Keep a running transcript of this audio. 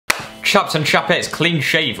Chaps and chapettes, clean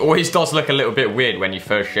shave always does look a little bit weird when you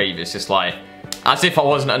first shave. It's just like, as if I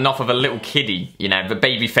wasn't enough of a little kiddie, you know, the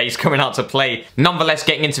baby face coming out to play. Nonetheless,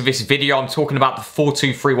 getting into this video, I'm talking about the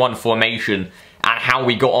 4-2-3-1 formation and how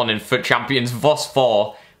we got on in FUT Champions thus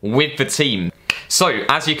far with the team. So,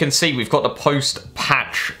 as you can see, we've got the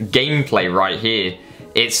post-patch gameplay right here.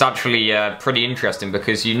 It's actually pretty interesting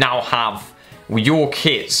because you now have your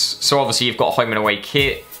kits. So obviously you've got a home and away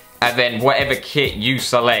kit, and then whatever kit you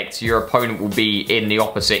select, your opponent will be in the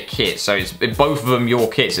opposite kit. So it's both of them your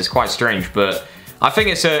kits. It's quite strange, but I think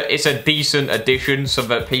it's a decent addition so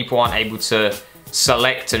that people aren't able to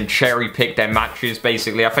select and cherry pick their matches,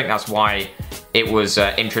 basically. I think that's why it was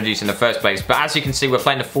introduced in the first place. But as you can see, we're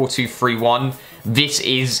playing the 4-2-3-1. This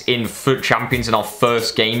is in FUT Champions in our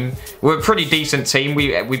first game. We're a pretty decent team.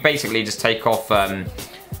 We basically just take off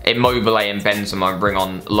Immobile and Benzema and bring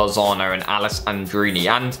on Lozano and Alessandrini.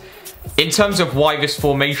 And in terms of why this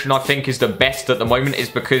formation I think is the best at the moment is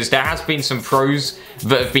because there has been some pros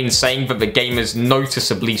that have been saying that the game has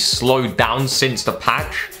noticeably slowed down since the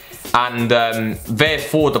patch. And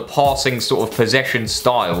therefore the passing sort of possession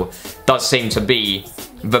style does seem to be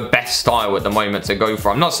the best style at the moment to go for.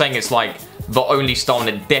 I'm not saying it's like the only style, and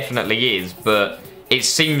it definitely is, but it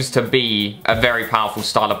seems to be a very powerful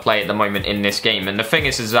style of play at the moment in this game. And the thing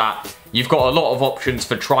is that you've got a lot of options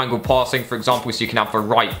for triangle passing, for example, so you can have the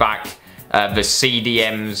right back, the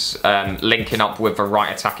CDMs linking up with the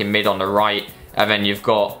right attacking mid on the right, and then you've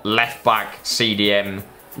got left back CDM,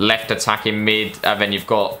 left attacking mid, and then you've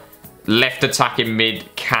got left attacking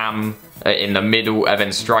mid cam in the middle, and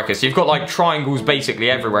then striker. So you've got like triangles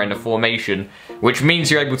basically everywhere in the formation, which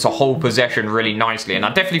means you're able to hold possession really nicely. And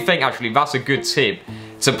I definitely think actually that's a good tip,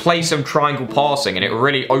 to play some triangle passing, and it will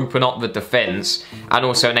really open up the defense and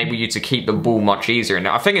also enable you to keep the ball much easier. And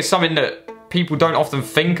I think it's something that people don't often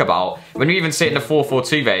think about. When you even sit in the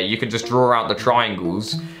 4-4-2 there, you can just draw out the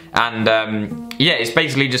triangles. And yeah, it's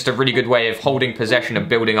basically just a really good way of holding possession and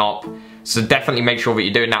building up. So definitely make sure that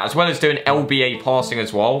you're doing that, as well as doing LBA passing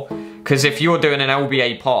as well. Because if you're doing an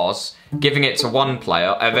LBA pass, giving it to one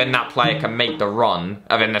player, and then that player can make the run,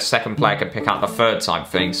 and then the second player can pick out the third type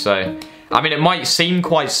thing. So, I mean, it might seem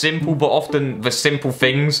quite simple, but often the simple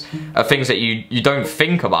things are things that you don't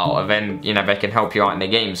think about, and then, you know, they can help you out in the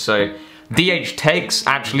game. So, DH Tex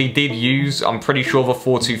actually did use, I'm pretty sure, the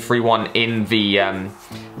 4-2-3-1 in the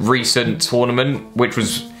recent tournament, which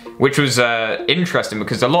was interesting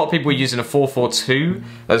because a lot of people were using a 4-4-2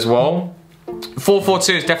 as well.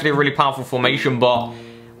 4-4-2 is definitely a really powerful formation, but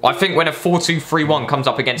I think when a 4-2-3-1 comes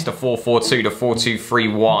up against a 4-4-2, the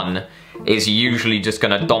 4-2-3-1 is usually just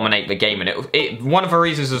going to dominate the game. And one of the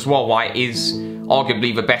reasons as well why it is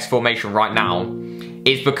arguably the best formation right now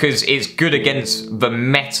is because it's good against the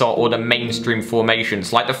meta or the mainstream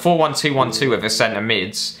formations. Like the 4-1-2-1-2 with the centre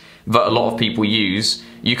mids that a lot of people use,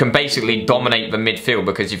 you can basically dominate the midfield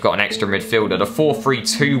because you've got an extra midfielder. The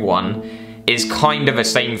 4-3-2-1 is kind of the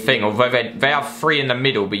same thing, although they have 3 in the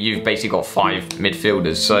middle, but you've basically got 5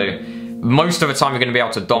 midfielders. So most of the time you're going to be able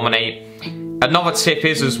to dominate. Another tip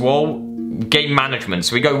is as well, game management.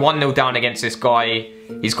 So we go 1-0 down against this guy.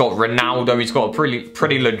 He's got Ronaldo. He's got a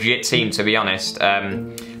pretty legit team, to be honest.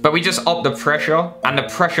 But we just up the pressure, and the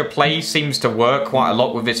pressure play seems to work quite a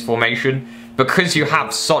lot with this formation because you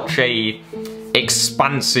have such a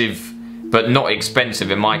expansive, but not expensive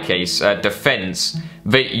in my case, defense,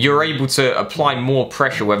 that you're able to apply more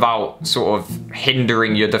pressure without sort of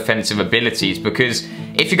hindering your defensive abilities. Because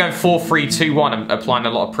if you're going 4-3-2-1 and applying a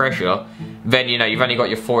lot of pressure, then, you know, you've only got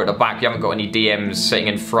your 4 at the back, you haven't got any DMs sitting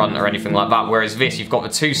in front or anything like that. Whereas this, you've got the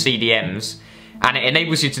 2 CDMs, and it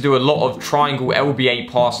enables you to do a lot of triangle LBA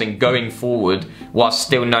passing going forward, whilst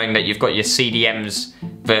still knowing that you've got your CDMs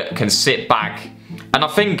that can sit back. And I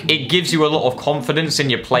think it gives you a lot of confidence in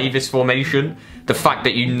your play, this formation. The fact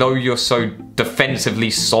that you know you're so defensively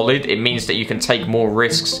solid, it means that you can take more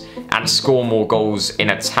risks and score more goals in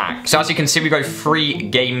attack. So as you can see, we go 3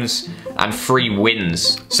 games and 3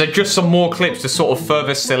 wins. So just some more clips to sort of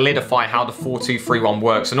further solidify how the 4-2-3-1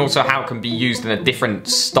 works, and also how it can be used in a different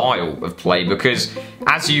style of play. Because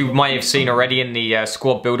as you may have seen already in the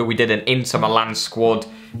squad builder, we did an Inter Milan squad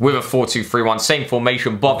with a 4-2-3-1, same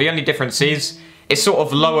formation, but the only difference is it's sort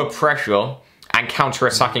of lower pressure and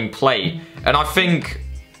counter-attacking play. And I think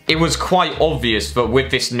it was quite obvious that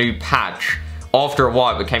with this new patch, after a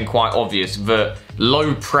while it became quite obvious that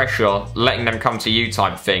low pressure, letting them come to you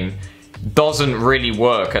type thing, doesn't really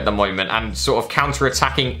work at the moment, and sort of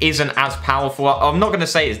counter-attacking isn't as powerful. I'm not going to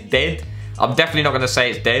say it's dead. I'm definitely not going to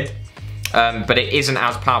say it's dead, but it isn't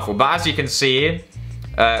as powerful. But as you can see here,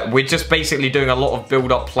 we're just basically doing a lot of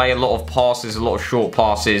build-up play, a lot of passes, a lot of short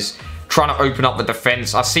passes, trying to open up the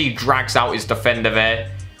defense. I see drags out his defender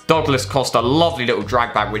there. Douglas Costa, lovely little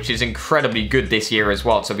drag back, which is incredibly good this year as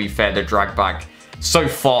well, to be fair, the drag back. So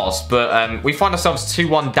fast, but we find ourselves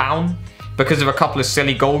 2-1 down because of a couple of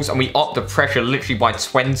silly goals, and we up the pressure literally by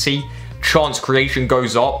 20. Chance creation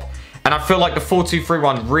goes up, and I feel like the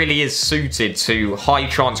 4-2-3-1 really is suited to high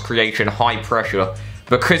chance creation, high pressure,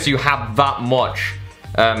 because you have that much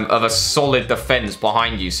of a solid defense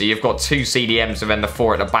behind you. So you've got 2 CDMs and then the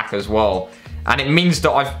 4 at the back as well. And it means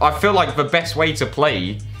that I feel like the best way to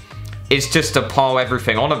play is just to pile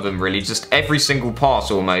everything on of them, really. Just every single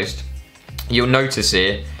pass almost. You'll notice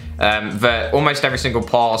here that almost every single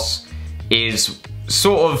pass is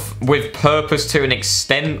sort of with purpose to an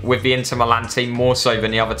extent with the Inter Milan team, more so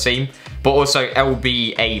than the other team. But also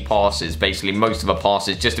LBA passes, basically most of the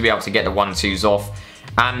passes, just to be able to get the 1-2s off.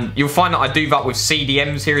 And you'll find that I do that with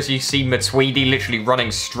CDMs here, as you see Matuidi literally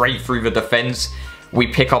running straight through the defense. We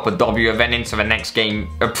pick up a W, and then into the next game,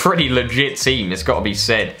 a pretty legit team, it's got to be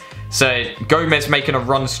said. So Gomez making a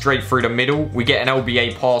run straight through the middle. We get an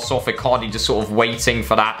LBA pass off, Icardi just sort of waiting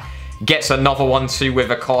for that. Gets another 1-2 with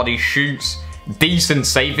Icardi, shoots. Decent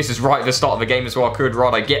save. This is right at the start of the game as well.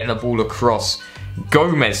 Cuadrado getting the ball across.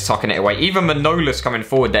 Gomez tucking it away. Even Manolas coming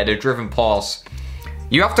forward there, the driven pass.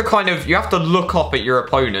 You have to look up at your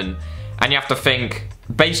opponent, and you have to think,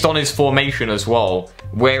 based on his formation as well,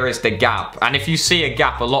 where is the gap? And if you see a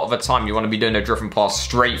gap, a lot of the time you want to be doing a driven pass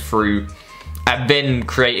straight through, and then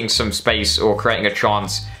creating some space or creating a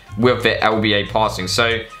chance with the LBA passing.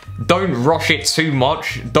 So don't rush it too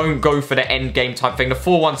much. Don't go for the end game type thing. The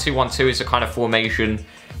 4-1-2-1-2 is a kind of formation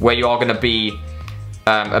where you are going to be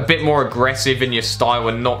a bit more aggressive in your style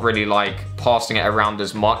and not really like passing it around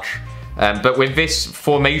as much. But with this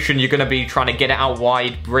formation, you're going to be trying to get it out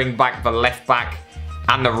wide, bring back the left back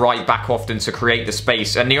and the right back often to create the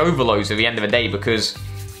space and the overloads at the end of the day, because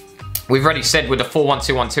we've already said with the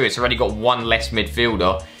 4-1-2-1-2, it's already got one less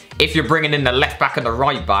midfielder. If you're bringing in the left back and the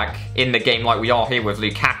right back in the game like we are here with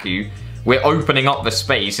Lukaku, we're opening up the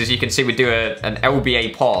space. As you can see, we do an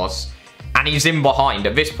LBA pass, and he's in behind.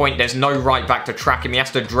 At this point, there's no right back to track him. He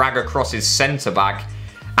has to drag across his centre back,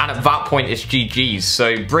 and at that point, it's GG's.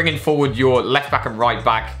 So bringing forward your left back and right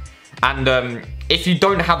back, and if you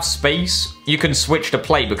don't have space, you can switch to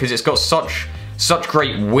play because it's got such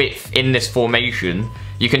great width in this formation.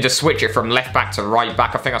 You can just switch it from left back to right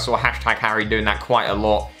back. I think I saw #Harry doing that quite a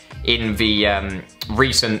lot in the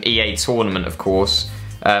recent EA tournament, of course.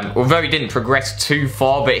 Although he didn't progress too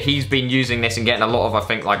far, but he's been using this and getting a lot of, I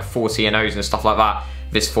think, like 40-0s and stuff like that,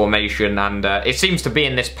 this formation. And it seems to be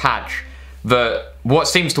in this patch that what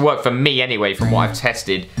seems to work for me anyway, from what I've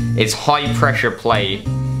tested, is high pressure play,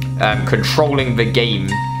 controlling the game,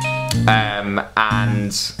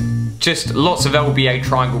 and just lots of LBA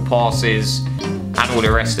triangle passes and all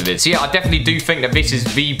the rest of it. So yeah, I definitely do think that this is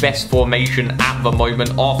the best formation at the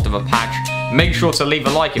moment after the patch. Make sure to leave a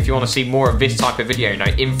like if you want to see more of this type of video, you know,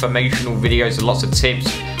 informational videos and lots of tips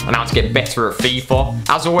on how to get better at FIFA.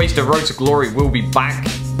 As always, the road to glory will be back.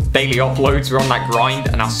 Daily uploads, we're on that grind,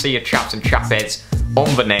 and I'll see you chaps and chapettes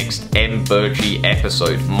on the next Mbirchy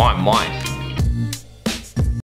episode. My.